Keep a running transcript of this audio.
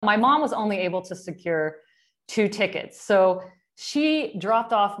My mom was only able to secure 2 tickets. So she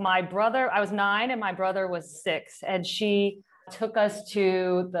dropped off my brother. I was 9 and my brother was 6. And she took us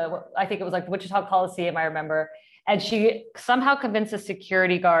to I think it was like the Wichita Coliseum, I remember. And she somehow convinced a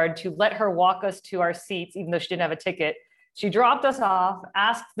security guard to let her walk us to our seats, even though she didn't have a ticket. She dropped us off,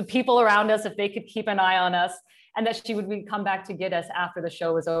 asked the people around us if they could keep an eye on us, and that she would come back to get us after the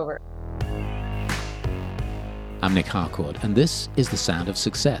show was over. I'm Nick Harcourt, and this is The Sound of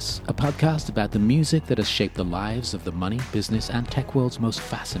Success, a podcast about the music that has shaped the lives of the money, business, and tech world's most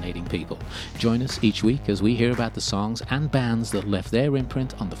fascinating people. Join us each week as we hear about the songs and bands that left their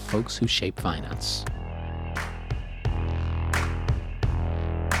imprint on the folks who shape finance.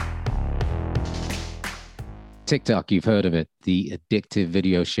 TikTok, you've heard of it, the addictive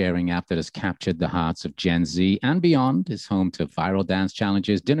video sharing app that has captured the hearts of Gen Z and beyond, is home to viral dance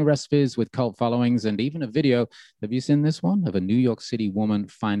challenges, dinner recipes with cult followings, and even a video, have you seen this one, of a New York City woman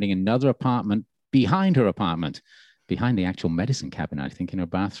finding another apartment behind her apartment, behind the actual medicine cabinet, I think, in her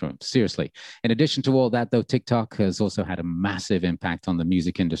bathroom. Seriously. In addition to all that, though, TikTok has also had a massive impact on the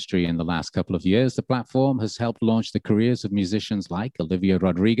music industry in the last couple of years. The platform has helped launch the careers of musicians like Olivia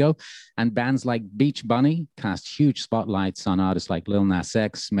Rodrigo, and bands like Beach Bunny cast huge spotlights on artists like Lil Nas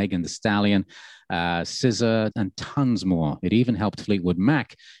X, Megan Thee Stallion, SZA, and tons more. It even helped Fleetwood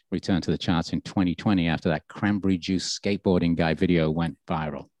Mac return to the charts in 2020 after that cranberry juice skateboarding guy video went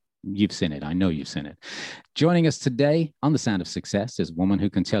viral. You've seen it. I know you've seen it. Joining us today on The Sound of Success is a woman who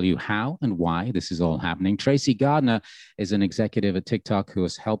can tell you how and why this is all happening. Tracy Gardner is an executive at TikTok who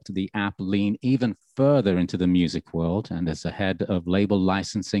has helped the app lean even further into the music world, and as the head of label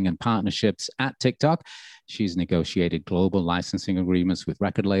licensing and partnerships at TikTok, she's negotiated global licensing agreements with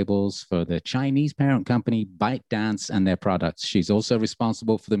record labels for the Chinese parent company ByteDance and their products. She's also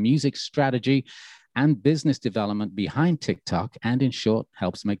responsible for the music strategy and business development behind TikTok, and in short,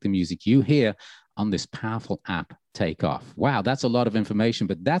 helps make the music you hear on this powerful app take off. Wow, that's a lot of information,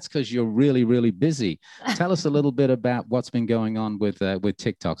 but that's because you're really, really busy. Tell us a little bit about what's been going on with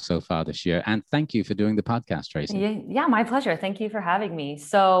TikTok so far this year. And thank you for doing the podcast, Tracy. Yeah, my pleasure. Thank you for having me.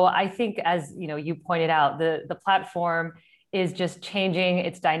 So I think, as you pointed out, the platform is just changing.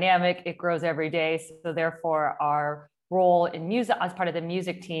 It's dynamic. It grows every day. So therefore, our role in music as part of the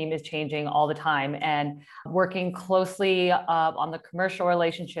music team is changing all the time, and working closely on the commercial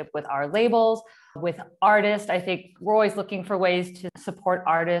relationship with our labels, with artists. I think we're always looking for ways to support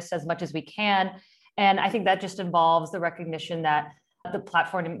artists as much as we can. And I think that just involves the recognition that the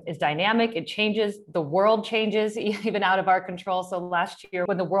platform is dynamic. It changes. The world changes, even out of our control. So last year,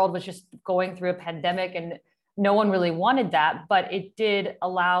 when the world was just going through a pandemic and no one really wanted that, but it did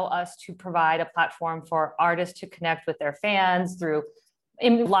allow us to provide a platform for artists to connect with their fans through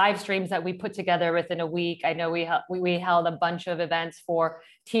live streams that we put together within a week. I know we held a bunch of events for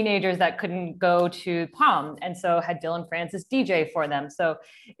teenagers that couldn't go to prom, and so had Dylan Francis DJ for them. So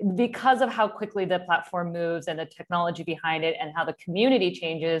because of how quickly the platform moves and the technology behind it and how the community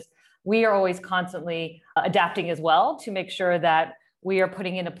changes, we are always constantly adapting as well to make sure that we are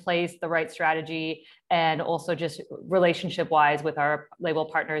putting into place the right strategy, and also just relationship-wise with our label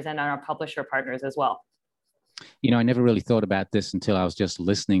partners and our publisher partners as well. I never really thought about this until I was just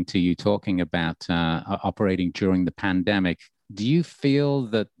listening to you talking about operating during the pandemic. Do you feel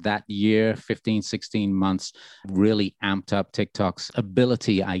that year, 15, 16 months, really amped up TikTok's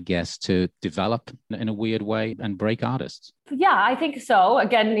ability, I guess, to develop in a weird way and break artists? Yeah, I think so.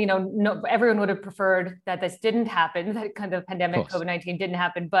 Again, everyone would have preferred that this didn't happen, that kind of pandemic, COVID-19 didn't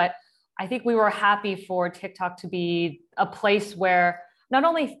happen. But I think we were happy for TikTok to be a place where not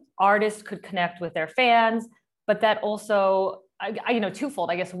only artists could connect with their fans, but that also, twofold.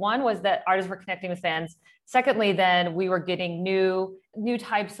 I guess one was that artists were connecting with fans. Secondly, then we were getting new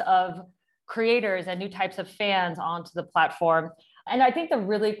types of creators and new types of fans onto the platform. And I think the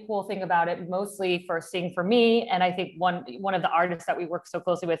really cool thing about it, mostly for me, and I think one of the artists that we work so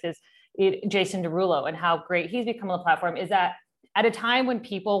closely with is Jason Derulo, and how great he's become on the platform, is that at a time when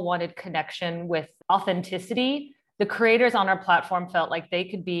people wanted connection with authenticity, the creators on our platform felt like they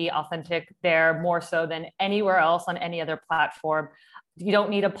could be authentic there more so than anywhere else on any other platform. You don't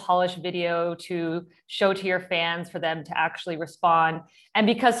need a polished video to show to your fans for them to actually respond. And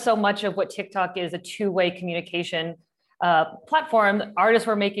because so much of what TikTok is a two-way communication platform, artists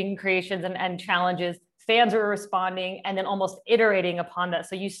were making creations and challenges, fans were responding, and then almost iterating upon that.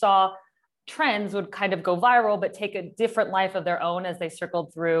 So you saw trends would kind of go viral, but take a different life of their own as they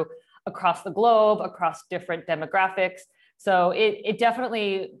circled through across the globe, across different demographics. So it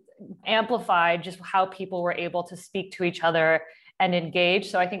definitely amplified just how people were able to speak to each other and engaged.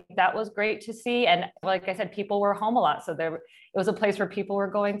 So I think that was great to see. And like I said, people were home a lot. So it was a place where people were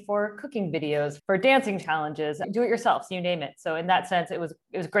going for cooking videos, for dancing challenges, do it yourself, you name it. So in that sense, it was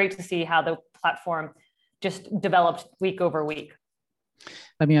great to see how the platform just developed week over week.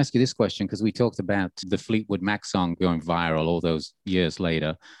 Let me ask you this question, because we talked about the Fleetwood Mac song going viral all those years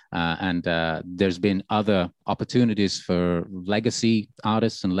later. And there's been other opportunities for legacy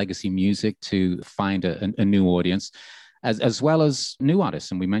artists and legacy music to find a new audience, as well as new artists.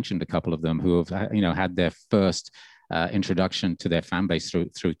 And we mentioned a couple of them who have, had their first introduction to their fan base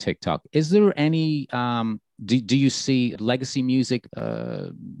through TikTok. Is there any do you see legacy music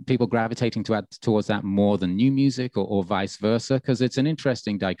people gravitating towards that more than new music, or vice versa? Because it's an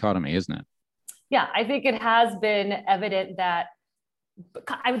interesting dichotomy, isn't it? Yeah, I think it has been evident that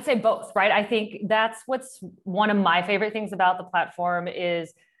I would say both, right? I think that's what's one of my favorite things about the platform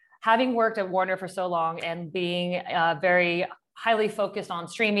is having worked at Warner for so long and being very highly focused on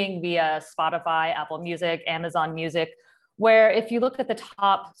streaming via Spotify, Apple Music, Amazon Music, where if you look at the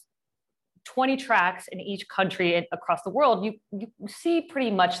top 20 tracks in each country across the world, you see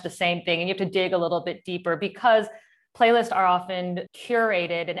pretty much the same thing. And you have to dig a little bit deeper because playlists are often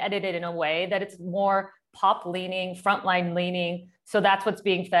curated and edited in a way that it's more pop leaning, frontline leaning. So that's what's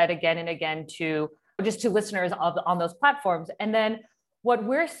being fed again and again to listeners on those platforms. And then what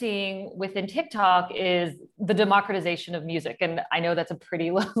we're seeing within TikTok is the democratization of music. And I know that's a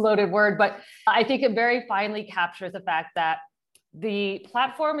pretty loaded word, but I think it very finely captures the fact that the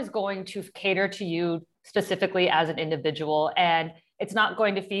platform is going to cater to you specifically as an individual, and it's not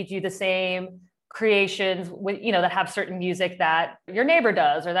going to feed you the same creations with, that have certain music that your neighbor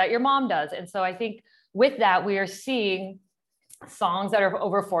does or that your mom does. And so I think with that, we are seeing songs that are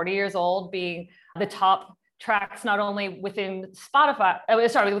over 40 years old being the top tracks, not only within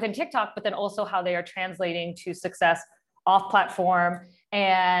within TikTok, but then also how they are translating to success off platform.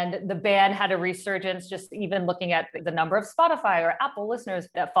 And the band had a resurgence, just even looking at the number of Spotify or Apple listeners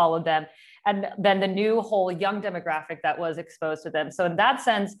that followed them. And then the new whole young demographic that was exposed to them. So in that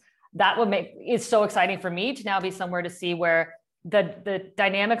sense, that is so exciting for me to now be somewhere to see where the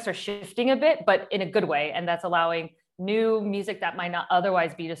dynamics are shifting a bit, but in a good way. And that's allowing new music that might not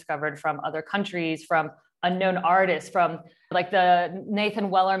otherwise be discovered from other countries, from unknown artists, from like the Nathan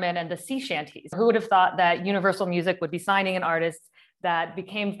Wellerman and the sea shanties. Who would have thought that Universal Music would be signing an artist that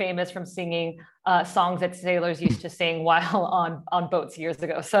became famous from singing songs that sailors used to sing while on boats years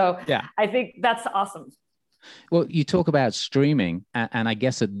ago? So yeah, I think that's awesome. Well, you talk about streaming, and I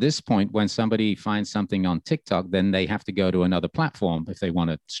guess at this point, when somebody finds something on TikTok, then they have to go to another platform if they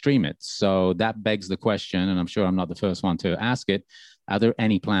want to stream it. So that begs the question, and I'm sure I'm not the first one to ask it, are there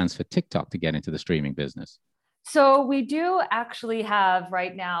any plans for TikTok to get into the streaming business? So we do actually have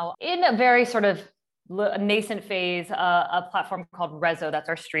right now, in a very sort of nascent phase, a platform called Rezo. That's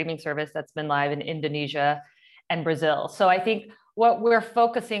our streaming service that's been live in Indonesia and Brazil. So I think what we're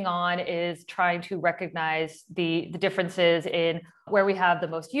focusing on is trying to recognize the differences in where we have the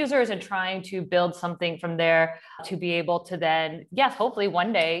most users and trying to build something from there to be able to then, yes, hopefully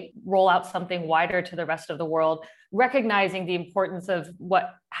one day roll out something wider to the rest of the world, recognizing the importance of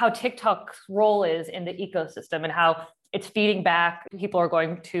how TikTok's role is in the ecosystem and how it's feeding back. People are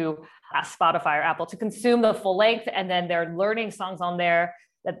going to Spotify or Apple to consume the full length, and then they're learning songs on there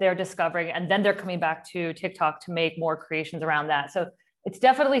that they're discovering, and then they're coming back to TikTok to make more creations around that. So it's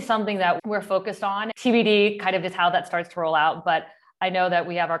definitely something that we're focused on. TBD kind of is how that starts to roll out, but I know that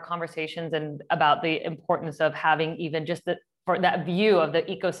we have our conversations and about the importance of having even just for that view of the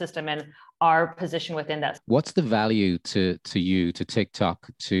ecosystem and our position within that. What's the value to TikTok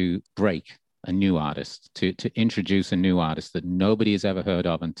to break a new artist, to introduce a new artist that nobody has ever heard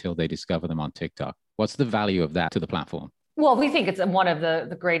of until they discover them on TikTok? What's the value of that to the platform? Well, we think it's one of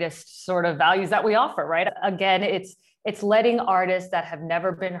the greatest sort of values that we offer, right? Again, it's letting artists that have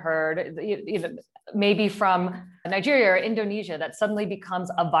never been heard, maybe from Nigeria or Indonesia, that suddenly becomes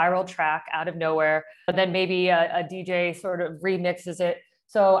a viral track out of nowhere, but then maybe a DJ sort of remixes it.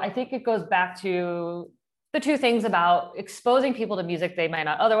 So I think it goes back to the two things about exposing people to music they might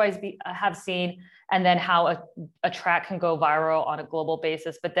not otherwise have seen, and then how a track can go viral on a global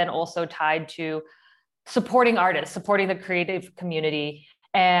basis, but then also tied to supporting artists, supporting the creative community,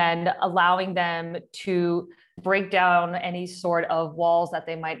 and allowing them to break down any sort of walls that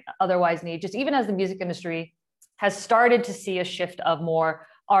they might otherwise need. Just even as the music industry has started to see a shift of more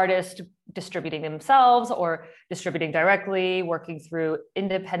artists distributing themselves or distributing directly, working through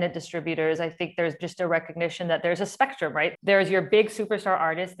independent distributors, I think there's just a recognition that there's a spectrum, right? There's your big superstar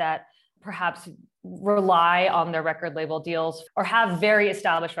artists that perhaps rely on their record label deals or have very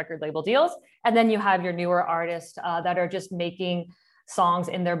established record label deals. And then you have your newer artists that are just making songs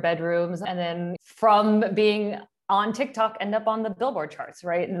in their bedrooms, and then from being on TikTok end up on the Billboard charts,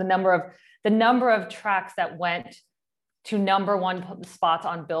 right? And the number of tracks that went to #1 spots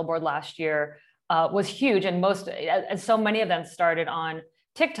on Billboard last year was huge. And so many of them started on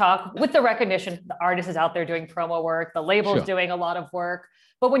TikTok with the recognition the artist is out there doing promo work, the label is doing a lot of work.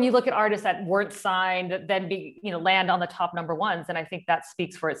 But when you look at artists that weren't signed, then land on the top #1s, and I think that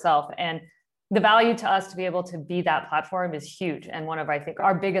speaks for itself. And the value to us to be able to be that platform is huge, and one of, I think,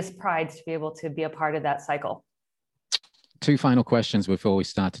 our biggest prides to be able to be a part of that cycle. Two final questions before we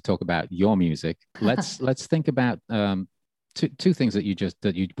start to talk about your music. Let's think about two things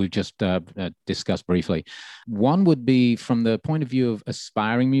that we've just discussed briefly. One would be from the point of view of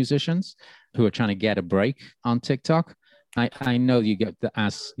aspiring musicians who are trying to get a break on TikTok. I know you get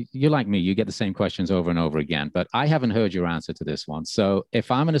you're like me, you get the same questions over and over again, but I haven't heard your answer to this one. So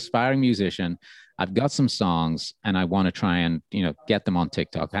if I'm an aspiring musician, I've got some songs and I want to try and, get them on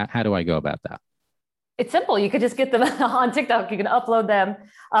TikTok, how do I go about that? It's simple. You could just get them on TikTok. You can upload them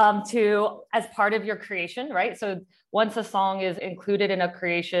as part of your creation, right? So once a song is included in a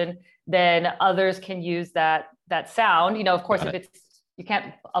creation, then others can use that sound. Of course, you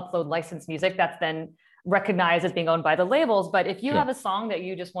can't upload licensed music, that's then recognized as being owned by the labels. But if you have a song that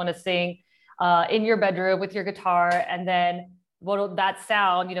you just want to sing in your bedroom with your guitar, and then that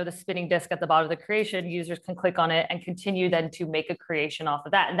sound, the spinning disc at the bottom of the creation, users can click on it and continue then to make a creation off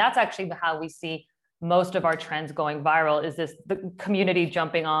of that. And that's actually how we see most of our trends going viral, is the community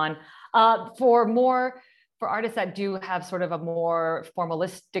jumping on. For artists that do have sort of a more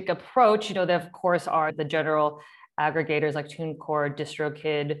formalistic approach, there of course are the general aggregators like TuneCore,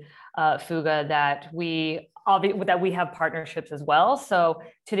 DistroKid, Fuga that we have partnerships as well. So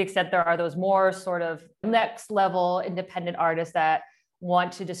to the extent there are those more sort of next level independent artists that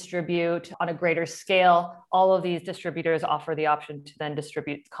want to distribute on a greater scale, all of these distributors offer the option to then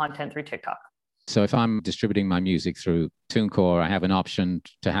distribute content through TikTok. So if I'm distributing my music through TuneCore, I have an option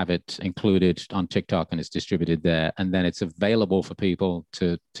to have it included on TikTok and it's distributed there, and then it's available for people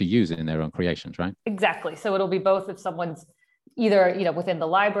to use it in their own creations, right? Exactly. So it'll be both if someone's either within the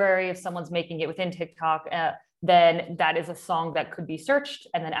library, if someone's making it within TikTok, then that is a song that could be searched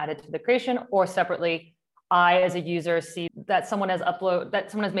and then added to the creation, or separately, I as a user see that someone has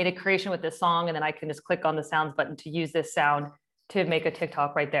made a creation with this song, and then I can just click on the sounds button to use this sound to make a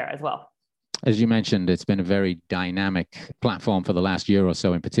TikTok right there as well. As you mentioned, it's been a very dynamic platform for the last year or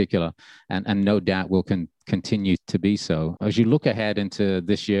so in particular, and no doubt will continue to be so. As you look ahead into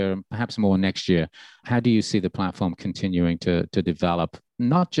this year, perhaps more next year, how do you see the platform continuing to develop,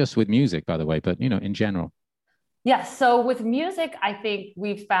 not just with music, by the way, but in general? Yes. So with music, I think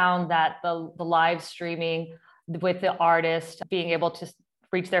we've found that the live streaming with the artist being able to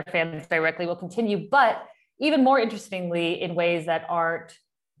reach their fans directly will continue, but even more interestingly, in ways that aren't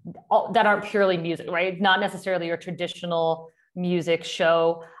purely music, right? Not necessarily your traditional music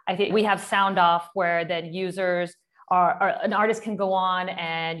show. I think we have sound off where then users an artist can go on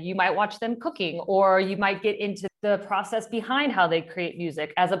and you might watch them cooking, or you might get into the process behind how they create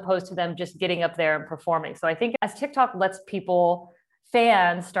music as opposed to them just getting up there and performing. So I think as TikTok lets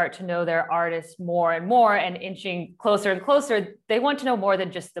fans start to know their artists more and more and inching closer and closer, they want to know more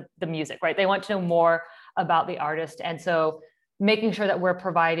than just the music, right? They want to know more about the artist. And so making sure that we're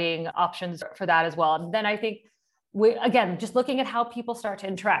providing options for that as well. And then I think again, just looking at how people start to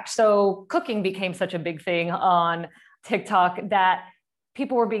interact. So cooking became such a big thing on TikTok that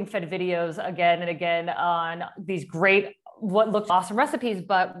people were being fed videos again and again on these great, what looked awesome recipes.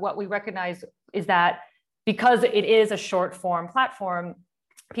 But what we recognize is that because it is a short form platform,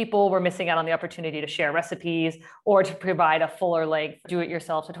 people were missing out on the opportunity to share recipes or to provide a fuller length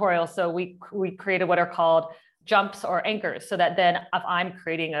do-it-yourself tutorial. So we created what are called jumps or anchors, so that then if I'm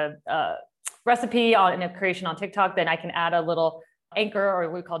creating a recipe in a creation on TikTok, then I can add a little anchor, or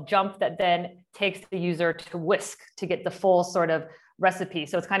what we call jump, that then takes the user to whisk to get the full sort of recipe.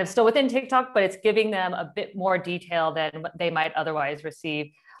 So it's kind of still within TikTok, but it's giving them a bit more detail than what they might otherwise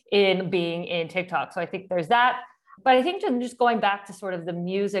receive in being in TikTok. So I think there's that. But I think just going back to sort of the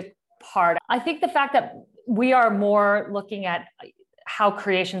music part, I think the fact that we are more looking at how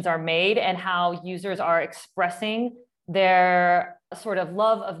creations are made and how users are expressing their sort of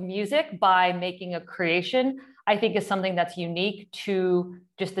love of music by making a creation, I think is something that's unique to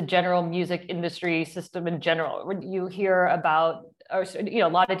just the general music industry system in general. When you hear about, or a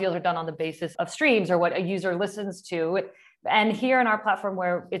lot of deals are done on the basis of streams or what a user listens to. And here on our platform,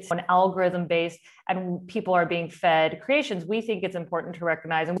 where it's an algorithm based and people are being fed creations, we think it's important to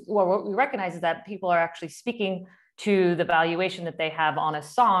recognize. And what we recognize is that people are actually speaking to the valuation that they have on a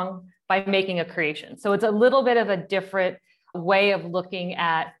song by making a creation. So it's a little bit of a different way of looking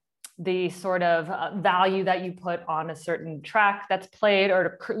at the sort of value that you put on a certain track that's played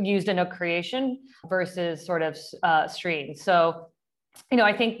or used in a creation versus sort of streamed. So,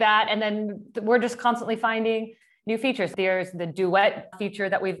 I think that, and then we're just constantly finding new features. There's the duet feature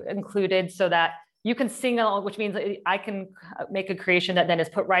that we've included so that you can sing along, which means I can make a creation that then is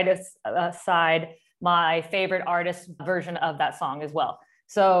put right aside my favorite artist's version of that song as well.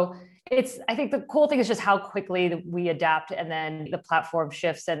 So I think the cool thing is just how quickly we adapt, and then the platform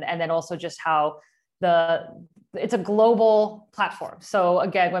shifts, and then also just how it's a global platform. So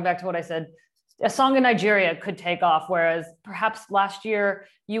again, going back to what I said, a song in Nigeria could take off, whereas perhaps last year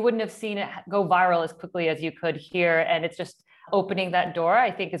you wouldn't have seen it go viral as quickly as you could here. And it's just opening that door, I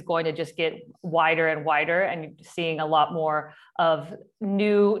think, is going to just get wider and wider, and seeing a lot more of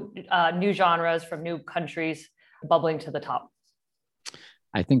new genres from new countries bubbling to the top.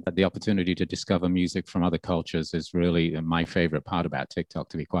 I think that the opportunity to discover music from other cultures is really my favorite part about TikTok,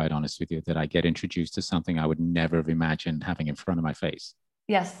 to be quite honest with you, that I get introduced to something I would never have imagined having in front of my face.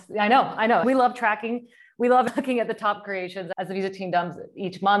 Yes, I know. We love tracking. We love looking at the top creations as the music team does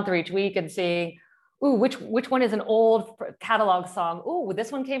each month or each week and seeing, ooh, which one is an old catalog song? Ooh,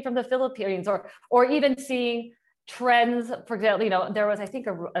 this one came from the Philippines, or even seeing trends. For example, there was, I think,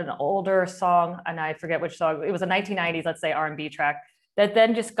 an older song, and I forget which song. It was a 1990s, let's say, R&B track that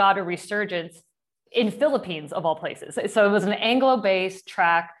then just got a resurgence in Philippines, of all places. So it was an Anglo-based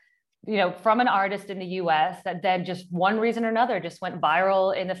track, from an artist in the US that then just one reason or another just went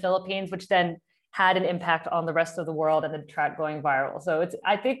viral in the Philippines, which then had an impact on the rest of the world and the track going viral. So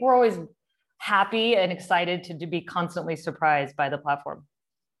I think we're always happy and excited to be constantly surprised by the platform.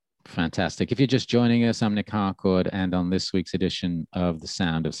 Fantastic. If you're just joining us, I'm Nick Harcourt, and on this week's edition of The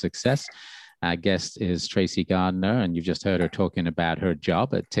Sound of Success, our guest is Tracy Gardner, and you've just heard her talking about her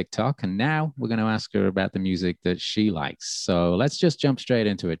job at TikTok. And now we're going to ask her about the music that she likes. So let's just jump straight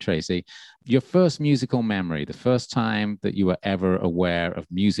into it, Tracy. Your first musical memory, the first time that you were ever aware of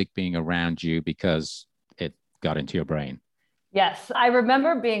music being around you because it got into your brain. Yes, I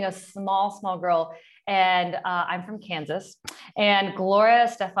remember being a small girl, and I'm from Kansas, and Gloria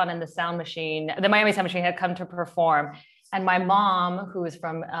Estefan and the Miami Sound Machine had come to perform. And my mom, who is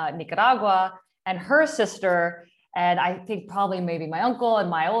from Nicaragua, and her sister, and I think probably maybe my uncle and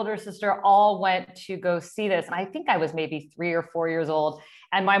my older sister all went to go see this. And I think I was maybe 3 or 4 years old.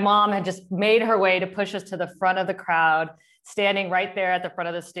 And my mom had just made her way to push us to the front of the crowd, standing right there at the front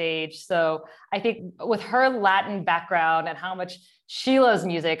of the stage. So I think with her Latin background and how much she loves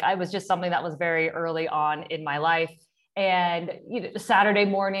music, I was just something that was very early on in my life. And Saturday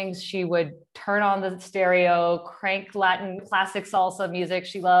mornings, she would turn on the stereo, crank Latin classic salsa music.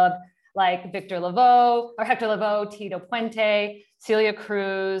 She loved like Hector Lavoe, Tito Puente, Celia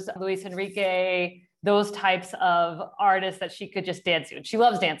Cruz, Luis Enrique, those types of artists that she could just dance to. She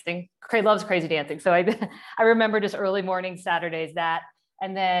loves dancing, loves crazy dancing. So I remember just early morning Saturdays that.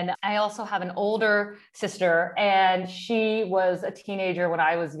 And then I also have an older sister, and she was a teenager when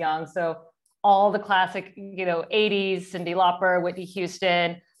I was young. So all the classic, 80s, Cyndi Lauper, Whitney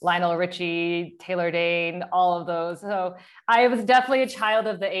Houston, Lionel Richie, Taylor Dayne, all of those. So I was definitely a child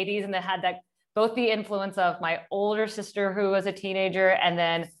of the 80s, and that had both the influence of my older sister who was a teenager, and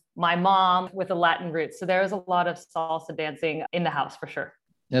then my mom with the Latin roots. So there was a lot of salsa dancing in the house for sure.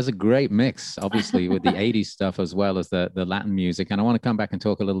 There's a great mix, obviously, with the 80s stuff as well as the Latin music. And I want to come back and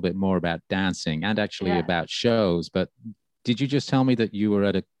talk a little bit more about dancing and actually about shows. But did you just tell me that you were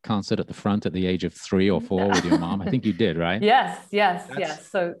at a concert at the front at the age of 3 or 4 with your mom? I think you did, right? Yes.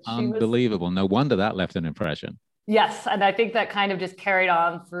 So unbelievable. No wonder that left an impression. Yes. And I think that kind of just carried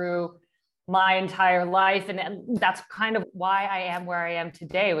on through my entire life. And that's kind of why I am where I am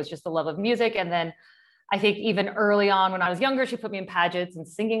today. It was just the love of music. And then I think even early on when I was younger, she put me in pageants, and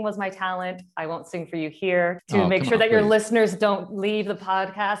singing was my talent. I won't sing for you here to make sure that your listeners don't leave the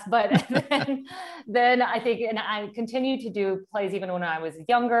podcast. But then I think, and I continued to do plays even when I was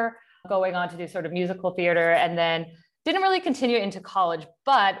younger, going on to do sort of musical theater, and then didn't really continue into college.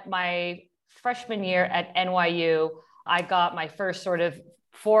 But my freshman year at NYU, I got my first sort of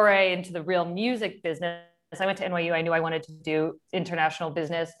foray into the real music business. I went to NYU. I knew I wanted to do international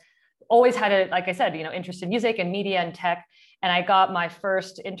business. Always had like I said, interest in music and media and tech. And I got my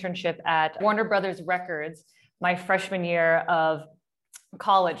first internship at Warner Brothers Records my freshman year of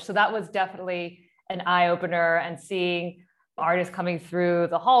college. So that was definitely an eye opener, and seeing artists coming through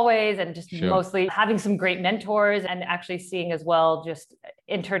the hallways and just Sure. mostly having some great mentors, and actually seeing as well just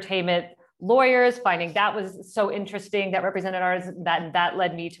entertainment lawyers, finding that was so interesting that represented artists, that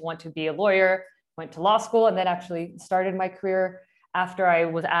led me to want to be a lawyer, went to law school, and then actually started my career after I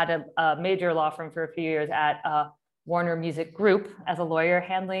was at a major law firm for a few years at Warner Music Group as a lawyer,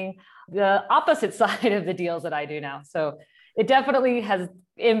 handling the opposite side of the deals that I do now. So it definitely has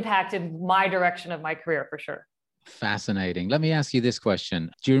impacted my direction of my career for sure. Fascinating. Let me ask you this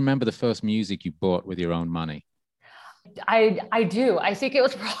question. Do you remember the first music you bought with your own money? I do. I think it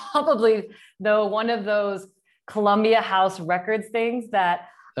was probably though one of those Columbia House Records things that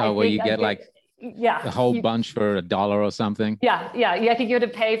Oh, where you get like yeah, a whole bunch for $1 or something. Yeah. I think you had to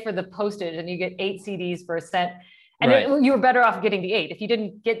pay for the postage, and you get 8 CDs for a cent. And Right. you were better off getting the 8. If you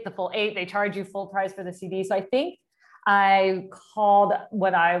didn't get the full 8, they charge you full price for the CD. So I think I called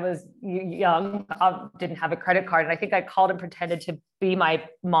when I was young, didn't have a credit card. And I think I called and pretended to be my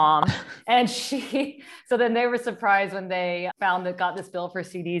mom. And so then they were surprised when they got this bill for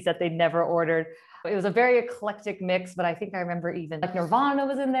CDs that they'd never ordered. It was a very eclectic mix, but I think I remember even like Nirvana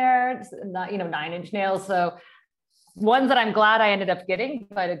was in there, not, 9 Inch Nails. So ones that I'm glad I ended up getting,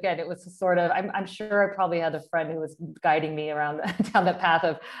 but again, it was sort of, I'm sure I probably had a friend who was guiding me around down the path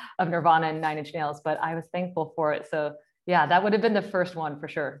of Nirvana and 9 Inch Nails, but I was thankful for it. So yeah, that would have been the first one for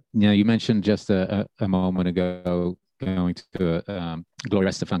sure. Yeah, you mentioned just a moment ago going to a Gloria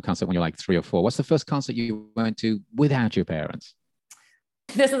Estefan concert when you're like 3 or 4. What's the first concert you went to without your parents?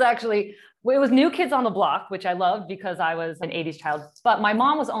 This is actually, it was New Kids on the Block, which I loved because I was an 80s child, but my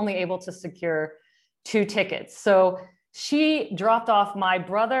mom was only able to secure 2 tickets. So she dropped off my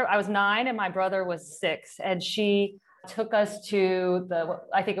brother. I was 9 and my brother was 6. And she took us to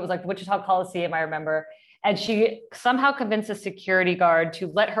I think it was like Wichita Coliseum, I remember. And she somehow convinced a security guard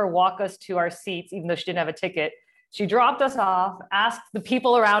to let her walk us to our seats, even though she didn't have a ticket. She dropped us off, asked the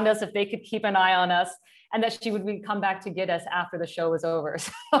people around us if they could keep an eye on us, and that she would come back to get us after the show was over.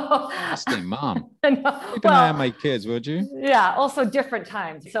 So, Asking mom. Keep an eye on my kids, would you? Yeah, also different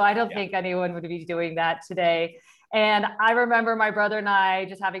times. So I don't think anyone would be doing that today. And I remember my brother and I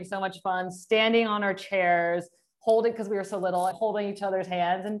just having so much fun, standing on our chairs, holding, because we were so little, holding each other's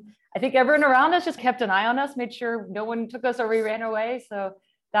hands. And I think everyone around us just kept an eye on us, made sure no one took us or we ran away. So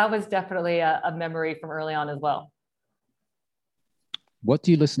that was definitely a memory from early on as well. What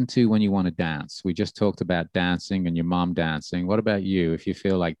do you listen to when you want to dance? We just talked about dancing and your mom dancing. What about you? If you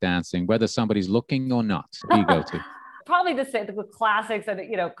feel like dancing, whether somebody's looking or not, what do you go to? Probably the classics that,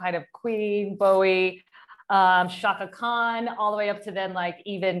 kind of Queen, Bowie, Shaka Khan, all the way up to then like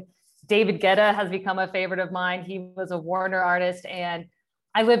even David Guetta has become a favorite of mine. He was a Warner artist, and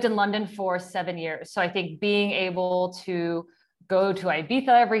I lived in London for 7 years. So I think being able to go to Ibiza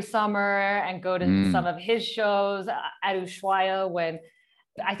every summer and go to some of his shows at Ushuaia, when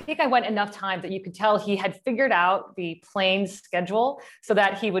I think I went enough times that you could tell he had figured out the plane schedule so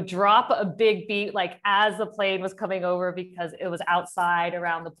that he would drop a big beat like as the plane was coming over, because it was outside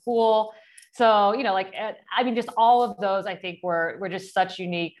around the pool. So, just all of those I think were just such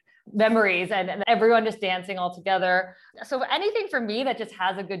unique memories, and everyone just dancing all together. So anything for me that just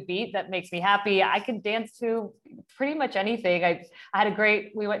has a good beat that makes me happy, I can dance to pretty much anything.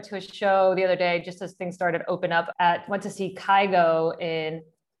 We went to a show the other day just as things started to open up, went to see Kygo in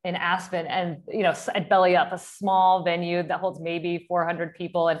Aspen, and at Belly Up, a small venue that holds maybe 400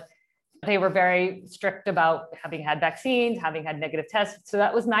 people, and they were very strict about having had vaccines, having had negative tests. So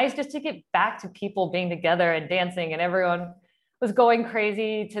that was nice just to get back to people being together and dancing, and everyone was going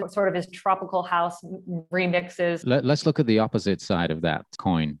crazy to sort of his tropical house remixes. Let's look at the opposite side of that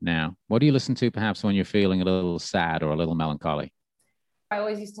coin now. What do you listen to perhaps when you're feeling a little sad or a little melancholy? I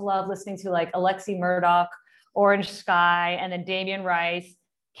always used to love listening to like Alexi Murdoch, Orange Sky, and then Damian Rice,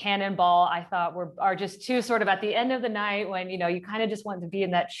 Cannonball. I thought are just two sort of at the end of the night when, you kind of just want to be in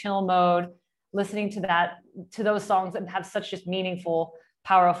that chill mode, listening to those songs and have such just meaningful,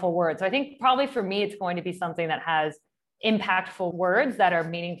 powerful words. So I think probably for me, it's going to be something that has impactful words that are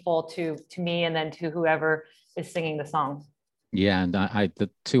meaningful to me and then to whoever is singing the song. Yeah, and the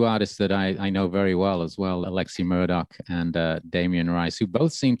 2 artists that I know very well as well, Alexi Murdoch and Damian Rice, who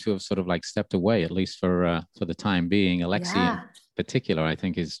both seem to have sort of like stepped away, at least for the time being. Alexi in particular, I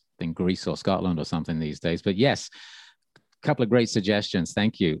think, is in Greece or Scotland or something these days. But yes, a couple of great suggestions.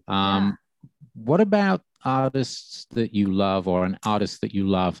 Thank you. What about artists that you love, or an artist that you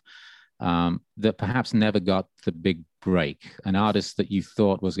love that perhaps never got the big break, an artist that you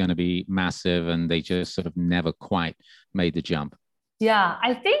thought was going to be massive and they just sort of never quite made the jump? Yeah,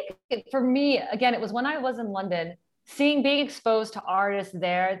 I think for me, again, it was when I was in London, being exposed to artists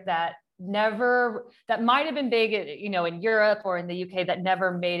there that never, that might have been big, you know, in Europe or in the UK, that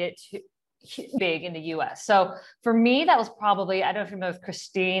never made it to big in the US. So for me, that was probably, I don't know if you remember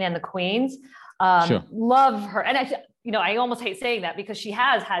Christine and the Queens. Sure. Love her. And you know, I almost hate saying that because she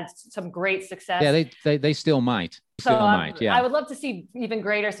has had some great success. Yeah, they still might. Yeah. I would love to see even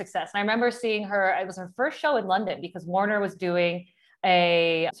greater success. And I remember seeing her, it was her first show in London because Warner was doing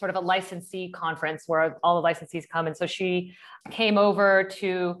a sort of a licensee conference where all the licensees come. And so she came over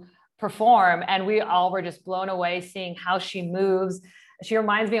to perform and we all were just blown away seeing how she moves. She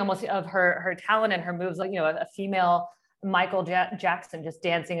reminds me almost of her talent and her moves, like, you know, a female Michael Jackson just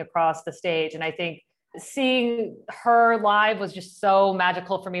dancing across the stage. And I think seeing her live was just so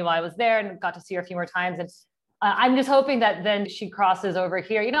magical for me while I was there and got to see her a few more times. And I'm just hoping that then she crosses over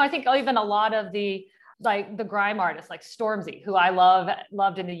here. You know, I think even a lot of the grime artists like Stormzy, who I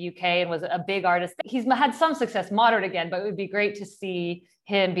loved in the UK and was a big artist. He's had some success, moderate again, but it would be great to see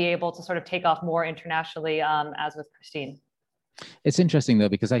him be able to sort of take off more internationally, as with Christine. It's interesting, though,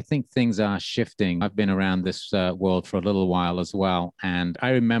 because I think things are shifting. I've been around this world for a little while as well. And I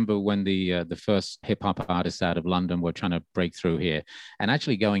remember when the first hip hop artists out of London were trying to break through here, and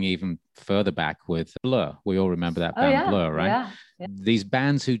actually going even further back with Blur. We all remember that band, Blur, right? Yeah. These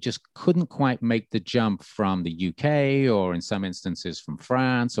bands who just couldn't quite make the jump from the UK or in some instances from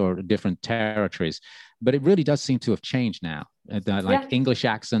France or different territories. But it really does seem to have changed now. English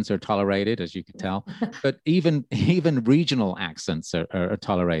accents are tolerated, as you could tell, but even regional accents are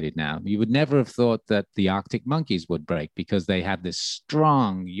tolerated now. You would never have thought that the Arctic Monkeys would break because they had this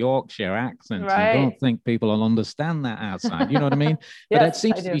strong Yorkshire accent. Right. I don't think people will understand that outside. You know what I mean? Yes, but it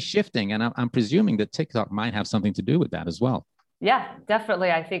seems to be shifting, and I'm presuming that TikTok might have something to do with that as well. Yeah, definitely.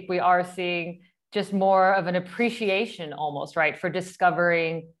 I think we are seeing just more of an appreciation almost, right, for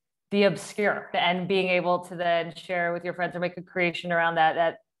discovering the obscure and being able to then share with your friends or make a creation around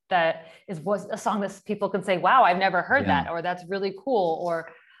that was a song that people can say, wow, I've never heard that, or that's really cool, or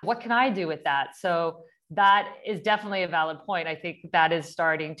what can I do with that? So that is definitely a valid point. I think that is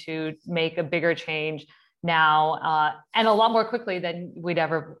starting to make a bigger change now, and a lot more quickly than we'd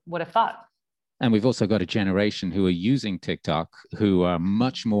ever would have thought. And we've also got a generation who are using TikTok who are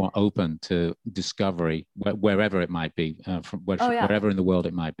much more open to discovery wherever it might be, wherever in the world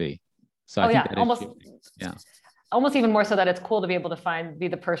it might be. So I think that almost even more so that it's cool to be able to be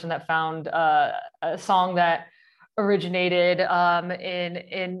the person that found a song that originated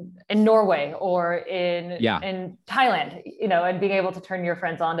in Norway or in Thailand, you know, and being able to turn your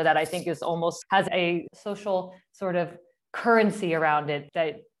friends onto that, I think is almost has a social sort of currency around it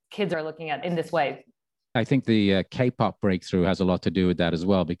that kids are looking at in this way. I think the K-pop breakthrough has a lot to do with that as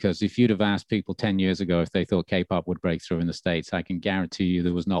well, because if you'd have asked people 10 years ago if they thought K-pop would break through in the States, I can guarantee you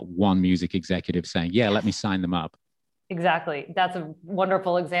there was not one music executive saying, yeah, let me sign them up. Exactly. That's a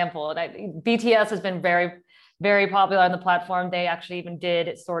wonderful example. And BTS has been very, very popular on the platform. They actually even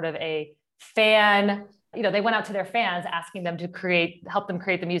did sort of a fan, you know, they went out to their fans asking them to help them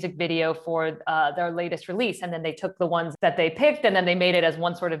create the music video for their latest release. And then they took the ones that they picked and then they made it as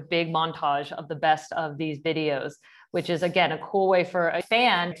one sort of big montage of the best of these videos, which is, again, a cool way for a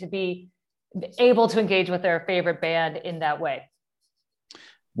fan to be able to engage with their favorite band in that way.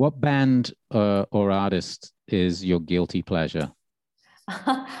 What band or artist is your guilty pleasure?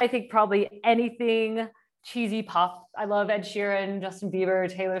 I think probably anything cheesy pop. I love Ed Sheeran, Justin Bieber,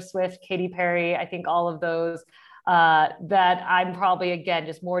 Taylor Swift, Katy Perry. I think all of those that I'm probably, again,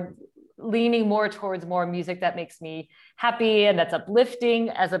 just leaning more towards more music that makes me happy and that's uplifting,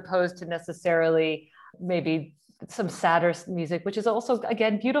 as opposed to necessarily maybe some sadder music, which is also,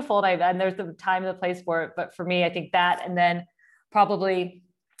 again, beautiful. And there's the time and the place for it. But for me, I think that, and then probably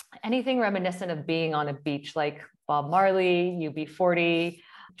anything reminiscent of being on a beach, like Bob Marley, UB40,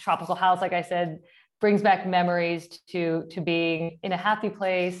 Tropical House, like I said, brings back memories to being in a happy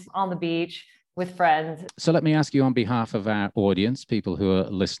place on the beach with friends. So let me ask you, on behalf of our audience, people who are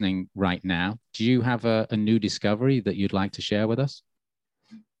listening right now, do you have a new discovery that you'd like to share with us?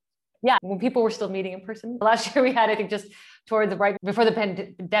 Yeah, when people were still meeting in person. Last year we had, I think just right before the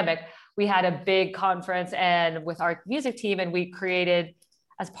pandemic, we had a big conference and with our music team, and we created,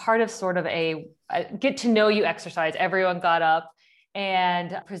 as part of sort of a get to know you exercise, everyone got up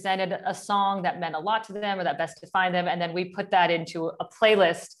and presented a song that meant a lot to them or that best defined them. And then we put that into a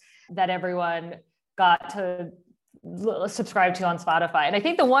playlist that everyone got to subscribe to on Spotify. And I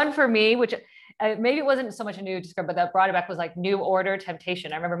think the one for me, which maybe it wasn't so much a new discovery, but that brought it back, was like New Order,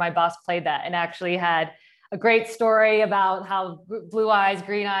 Temptation. I remember my boss played that and actually had a great story about how blue eyes,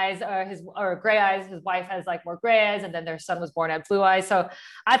 green eyes, or gray eyes, his wife has like more gray eyes, and then their son was born had blue eyes. So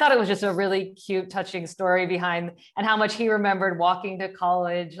I thought it was just a really cute, touching story behind, and how much he remembered walking to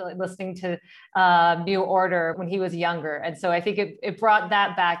college, like, listening to New Order when he was younger. And so I think it brought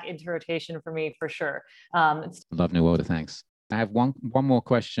that back into rotation for me for sure. Love New Order. Thanks. I have one more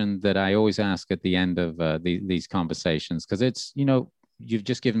question that I always ask at the end of these conversations, because it's, you've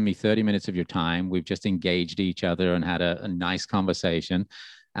just given me 30 minutes of your time. We've just engaged each other and had a nice conversation.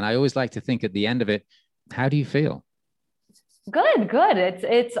 And I always like to think at the end of it, how do you feel? Good.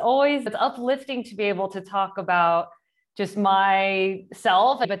 It's always uplifting to be able to talk about just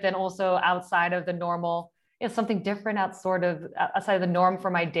myself, but then also outside of the normal, something different outside of the norm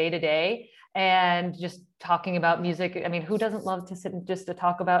for my day to day, and just talking about music. I mean, who doesn't love to sit and just to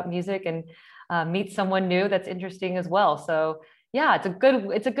talk about music and meet someone new that's interesting as well? So yeah, it's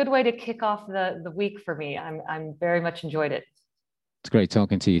a good way to kick off the week for me. I'm very much enjoyed it. It's great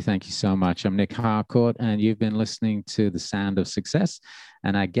talking to you. Thank you so much. I'm Nick Harcourt, and you've been listening to The Sound of Success,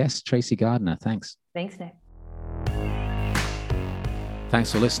 and our guest, Tracy Gardner. Thanks. Thanks, Nick.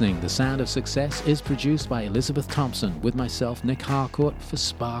 Thanks for listening. The Sound of Success is produced by Elizabeth Thompson with myself, Nick Harcourt, for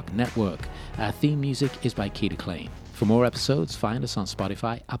Spark Network. Our theme music is by Keita Klein. For more episodes, find us on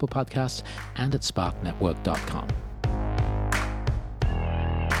Spotify, Apple Podcasts, and at sparknetwork.com.